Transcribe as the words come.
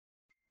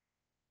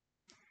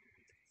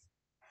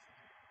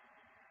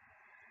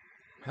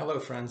Hello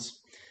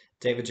friends,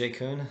 David J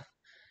Coon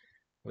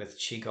with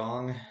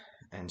Qigong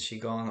and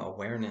Qigong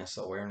Awareness,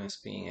 awareness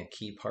being a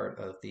key part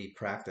of the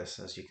practice.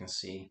 As you can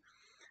see,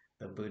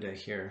 the Buddha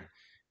here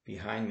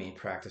behind me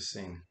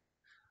practicing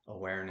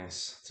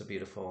awareness. It's a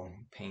beautiful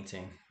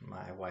painting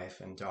my wife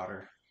and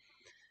daughter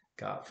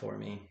got for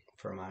me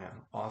for my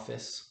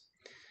office.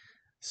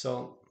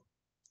 So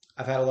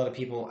I've had a lot of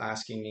people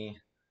asking me.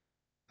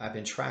 I've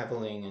been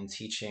traveling and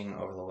teaching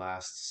over the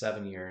last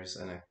 7 years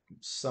in a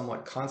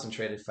somewhat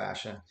concentrated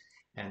fashion,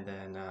 and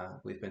then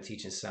we've been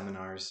teaching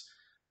seminars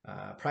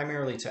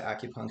primarily to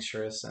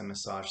acupuncturists and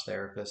massage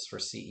therapists for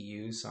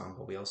CEUs,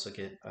 but we also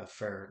get a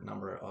fair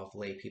number of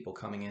lay people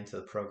coming into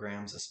the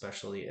programs,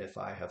 especially if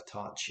I have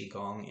taught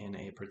Qigong in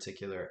a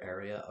particular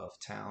area of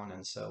town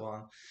and so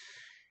on.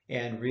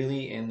 And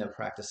really, in the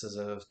practices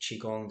of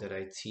Qigong that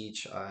I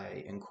teach,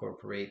 I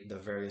incorporate the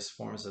various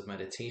forms of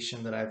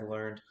meditation that I've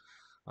learned,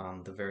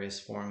 the various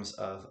forms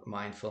of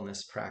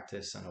mindfulness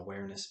practice and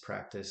awareness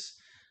practice.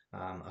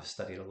 I've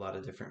studied a lot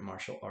of different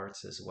martial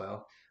arts as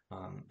well,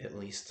 at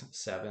least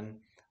seven,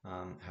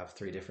 have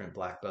three different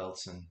black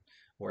belts and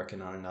working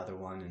on another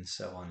one, and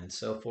so on and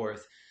so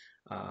forth.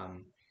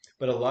 Um,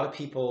 but a lot of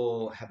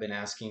people have been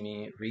asking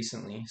me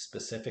recently,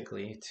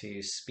 specifically,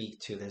 to speak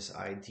to this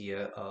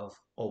idea of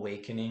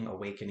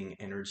awakening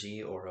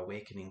energy, or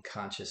awakening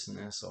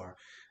consciousness, or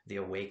the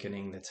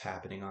awakening that's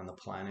happening on the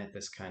planet,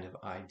 this kind of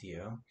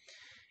idea.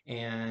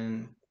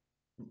 And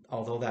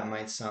although that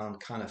might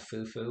sound kind of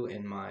foo-foo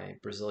in my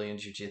Brazilian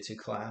Jiu-Jitsu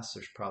class,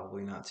 there's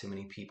probably not too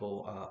many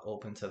people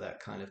open to that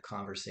kind of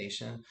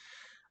conversation.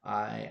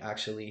 I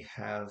actually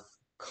have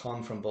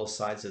come from both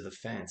sides of the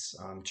fence,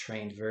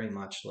 trained very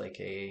much like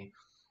a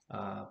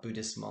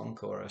Buddhist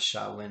monk or a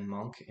Shaolin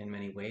monk in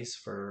many ways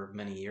for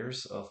many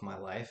years of my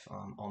life,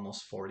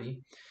 almost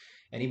 40.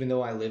 And even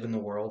though I live in the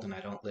world and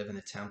I don't live in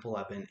a temple,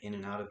 I've been in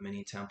and out of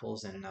many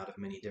temples, in and out of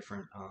many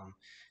different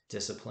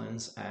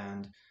disciplines,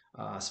 and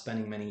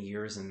spending many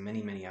years and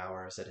many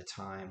hours at a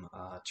time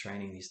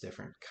training these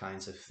different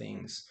kinds of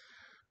things.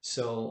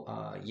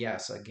 So,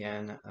 yes,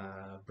 again,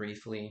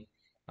 briefly,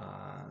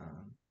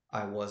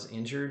 I was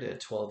injured at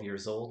 12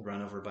 years old,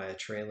 run over by a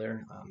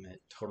trailer.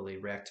 It totally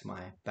wrecked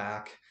my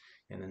back.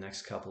 In the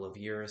next couple of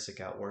years, it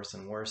got worse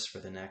and worse for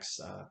the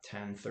next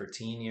 10,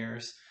 13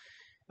 years.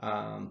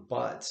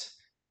 But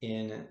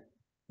in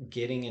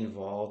getting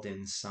involved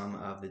in some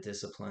of the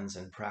disciplines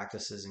and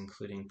practices,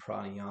 including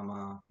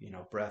pranayama,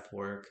 breath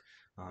work,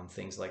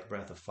 things like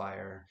breath of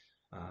fire,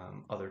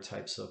 other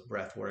types of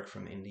breath work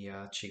from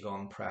India,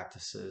 Qigong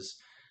practices,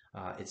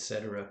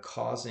 etc.,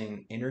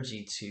 causing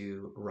energy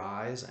to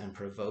rise and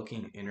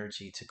provoking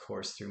energy to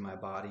course through my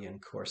body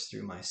and course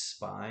through my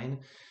spine.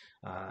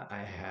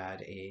 I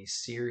had a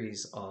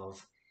series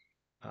of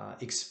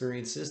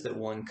experiences that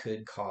one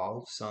could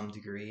call some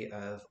degree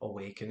of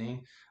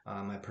awakening.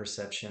 My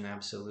perception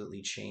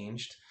absolutely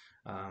changed.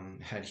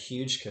 Had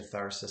huge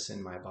catharsis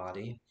in my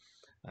body.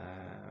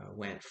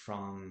 Went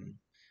from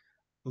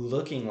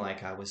looking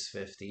like I was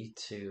 50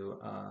 to,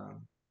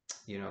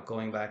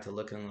 going back to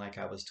looking like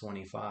I was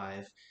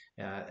 25.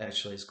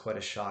 Actually, it's quite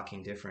a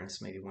shocking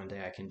difference. Maybe one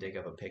day I can dig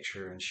up a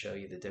picture and show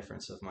you the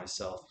difference of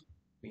myself,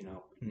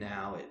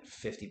 now at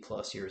 50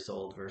 plus years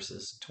old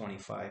versus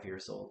 25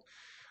 years old.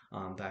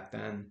 Back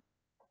then,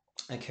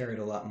 I carried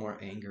a lot more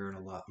anger and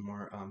a lot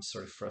more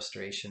sort of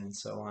frustration and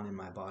so on in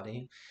my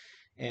body.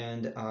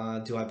 And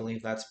do I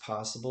believe that's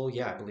possible?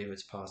 Yeah, I believe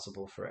it's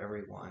possible for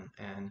everyone.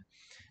 And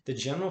the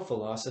general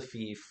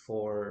philosophy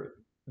for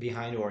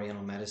behind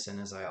Oriental medicine,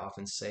 as I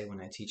often say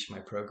when I teach my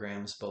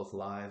programs, both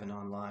live and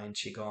online,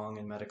 Qigong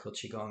and Medical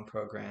Qigong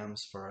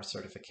programs, for our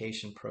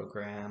certification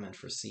program, and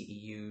for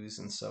CEUs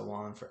and so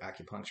on, for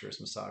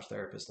acupuncturists, massage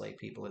therapists, lay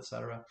people,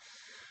 etc.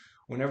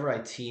 Whenever I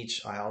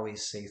teach, I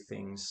always say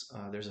things.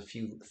 There's a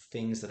few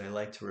things that I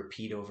like to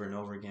repeat over and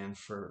over again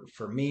for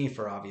me,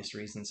 for obvious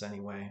reasons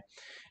anyway.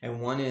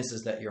 And one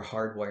is that you're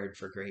hardwired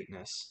for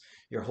greatness.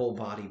 Your whole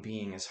body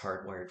being is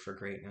hardwired for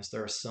greatness.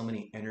 There are so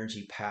many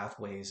energy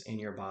pathways in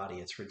your body,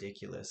 it's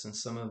ridiculous. And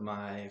some of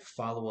my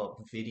follow-up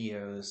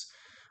videos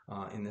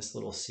in this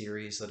little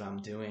series that I'm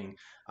doing,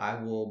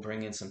 I will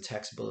bring in some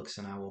textbooks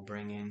and I will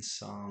bring in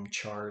some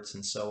charts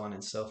and so on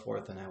and so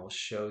forth, and I will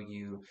show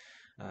you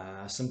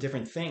some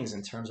different things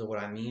in terms of what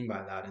I mean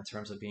by that, in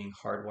terms of being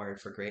hardwired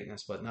for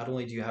greatness. But not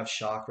only do you have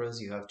chakras,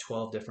 you have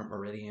 12 different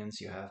meridians,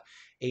 you have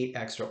 8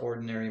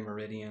 extraordinary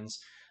meridians.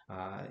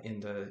 In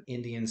the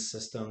Indian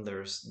system,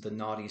 there's the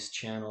nadis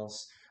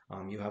channels.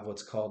 You have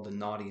what's called the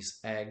nadis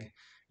egg.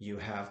 You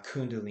have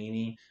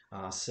Kundalini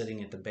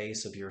sitting at the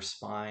base of your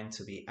spine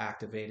to be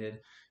activated.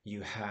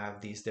 You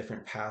have these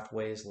different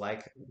pathways,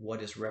 like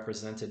what is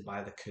represented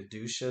by the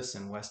caduceus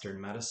in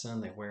Western medicine.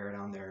 They wear it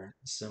on their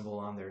symbol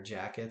on their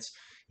jackets,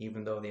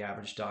 even though the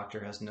average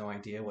doctor has no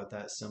idea what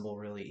that symbol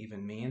really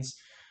even means.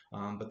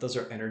 But those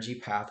are energy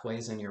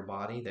pathways in your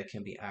body that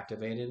can be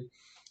activated.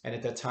 And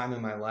at that time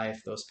in my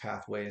life, those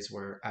pathways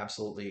were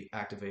absolutely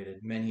activated,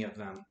 many of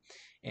them.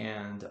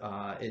 And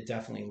it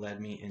definitely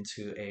led me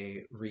into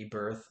a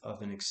rebirth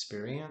of an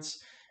experience.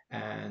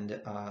 and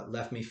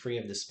left me free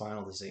of the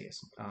spinal disease.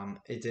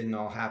 It didn't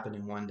all happen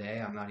in one day.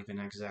 I'm not even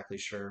exactly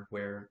sure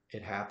where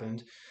it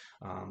happened,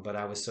 but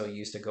I was so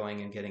used to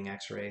going and getting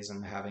x-rays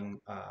and having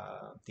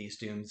these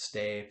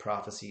doomsday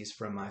prophecies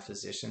from my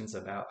physicians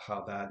about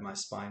how bad my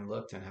spine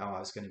looked and how I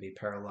was going to be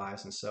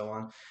paralyzed and so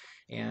on.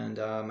 And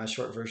my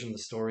short version of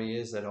the story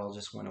is that all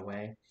just went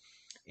away.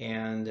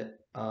 And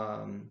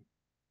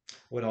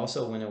what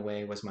also went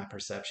away was my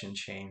perception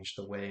change,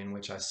 the way in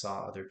which I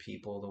saw other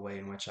people, the way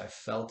in which I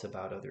felt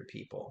about other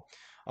people.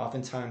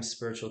 Oftentimes,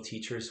 spiritual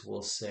teachers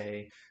will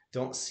say,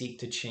 don't seek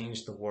to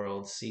change the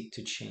world, seek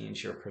to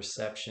change your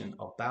perception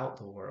about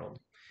the world.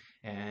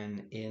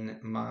 And in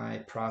my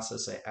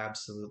process, I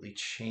absolutely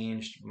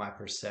changed my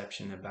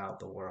perception about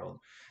the world.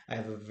 I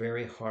have a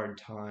very hard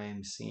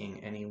time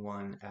seeing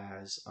anyone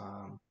as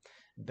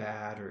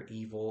bad or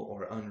evil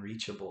or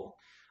unreachable.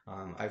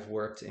 I've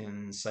worked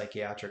in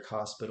psychiatric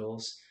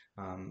hospitals.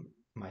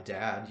 My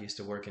dad used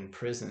to work in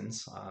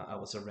prisons. I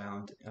was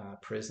around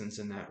prisons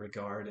in that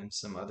regard and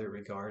some other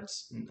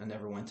regards. I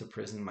never went to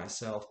prison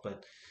myself,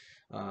 but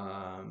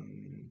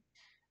um,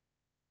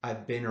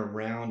 I've been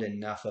around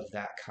enough of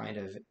that kind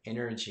of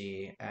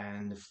energy,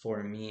 and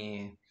for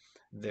me,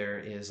 there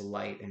is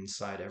light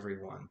inside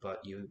everyone, but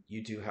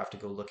you do have to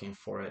go looking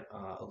for it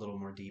a little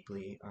more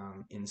deeply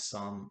in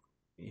some,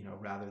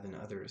 rather than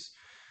others.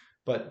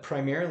 But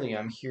primarily,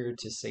 I'm here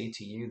to say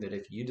to you that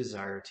if you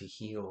desire to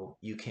heal,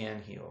 you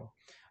can heal.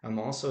 I'm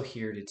also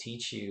here to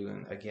teach you,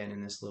 and again,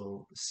 in this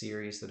little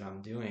series that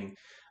I'm doing,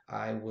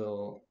 I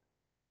will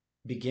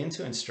begin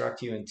to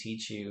instruct you and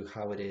teach you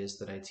how it is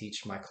that I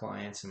teach my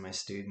clients and my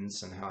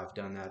students, and how I've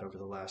done that over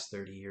the last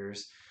 30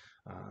 years,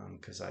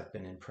 because I've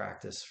been in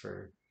practice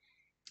for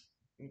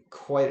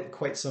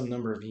quite some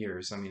number of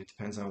years. I mean, it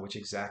depends on which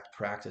exact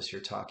practice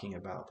you're talking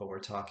about, but we're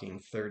talking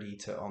 30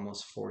 to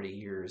almost 40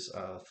 years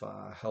of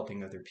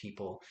helping other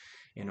people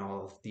in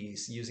all of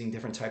these, using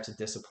different types of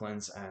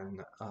disciplines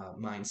and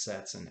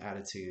mindsets and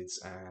attitudes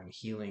and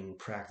healing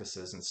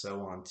practices and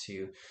so on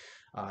to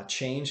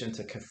change and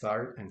to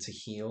cathart and to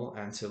heal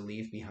and to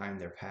leave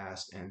behind their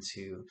past and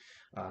to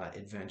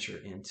adventure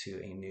into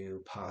a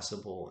new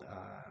possible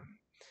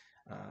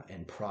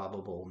and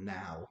probable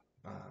now.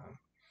 Uh,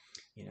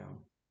 you know,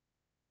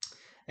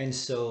 and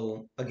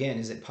so, again,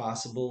 is it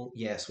possible?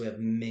 Yes, we have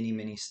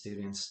many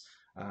students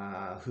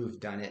who've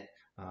done it,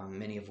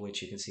 many of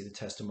which you can see the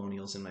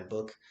testimonials in my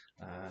book,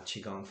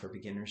 Qigong for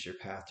Beginners, Your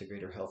Path to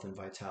Greater Health and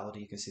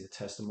Vitality. You can see the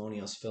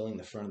testimonials filling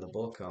the front of the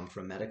book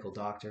from medical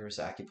doctors,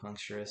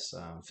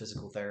 acupuncturists,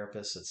 physical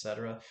therapists,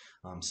 etc.,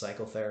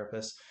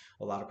 psychotherapists.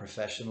 A lot of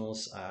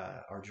professionals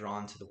are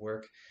drawn to the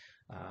work.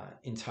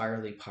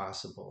 Entirely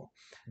possible.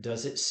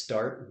 Does it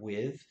start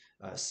with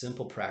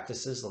simple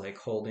practices like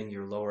holding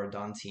your lower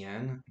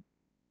dantian?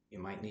 You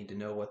might need to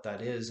know what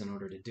that is in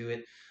order to do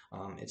it.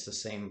 It's the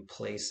same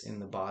place in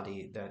the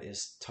body that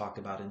is talked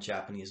about in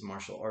Japanese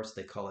martial arts.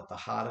 They call it the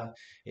hara.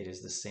 It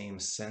is the same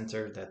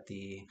center that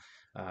they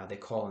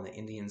call in the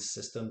Indian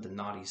system the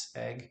nadi's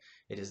egg.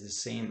 It is the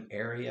same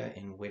area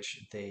in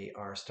which they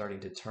are starting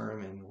to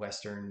term in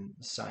Western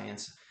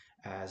science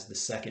as the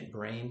second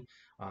brain.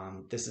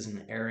 This is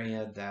an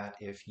area that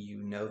if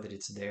you know that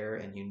it's there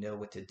and you know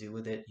what to do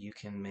with it, you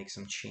can make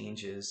some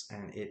changes,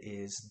 and it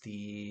is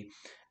the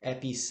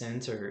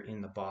epicenter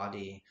in the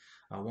body,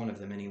 one of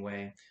them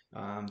anyway,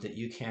 that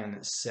you can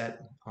set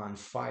on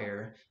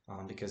fire,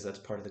 because that's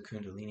part of the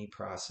Kundalini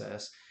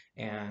process,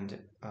 and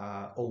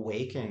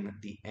awaken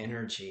the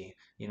energy.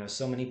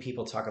 So many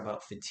people talk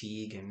about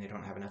fatigue and they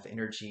don't have enough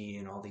energy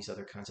and all these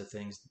other kinds of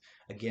things.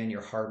 Again,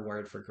 you're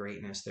hardwired for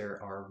greatness.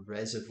 There are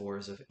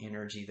reservoirs of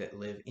energy that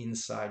live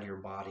inside your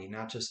body,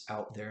 not just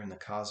out there in the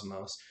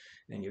cosmos,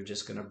 and you're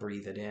just going to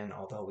breathe it in,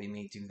 although we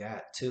may do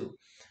that too.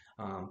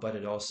 But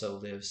it also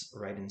lives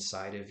right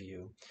inside of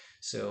you.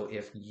 So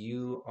if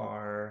you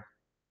are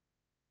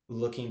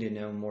looking to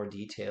know more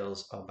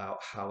details about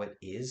how it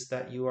is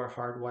that you are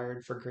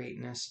hardwired for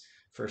greatness,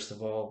 first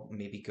of all,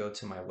 maybe go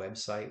to my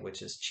website,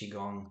 which is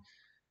Qigong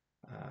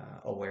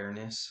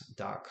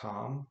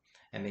Awareness.com,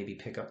 and maybe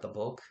pick up the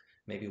book,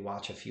 maybe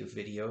watch a few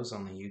videos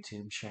on the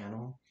YouTube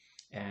channel,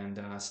 and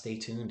stay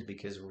tuned,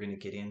 because we're going to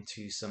get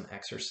into some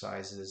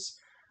exercises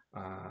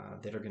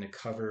that are going to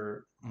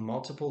cover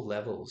multiple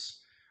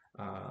levels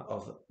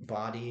of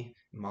body,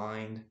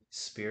 mind,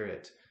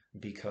 spirit,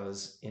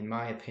 because in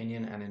my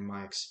opinion and in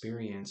my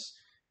experience,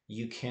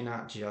 you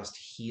cannot just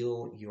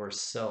heal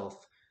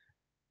yourself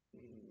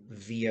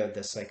via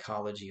the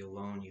psychology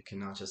alone. You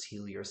cannot just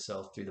heal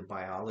yourself through the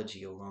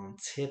biology alone.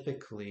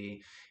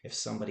 Typically, if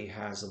somebody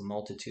has a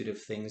multitude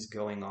of things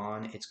going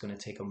on, it's going to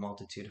take a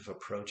multitude of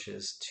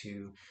approaches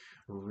to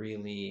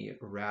really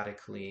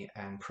radically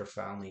and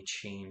profoundly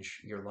change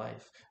your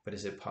life. But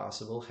is it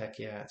possible? Heck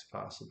yeah, it's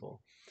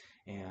possible.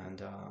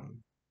 And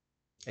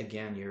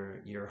again,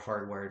 you're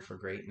hardwired for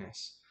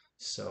greatness.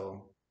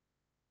 So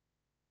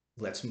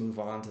let's move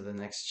on to the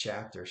next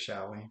chapter,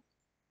 shall we?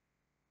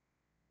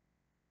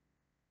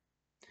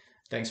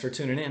 Thanks for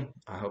tuning in.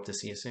 I hope to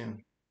see you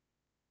soon.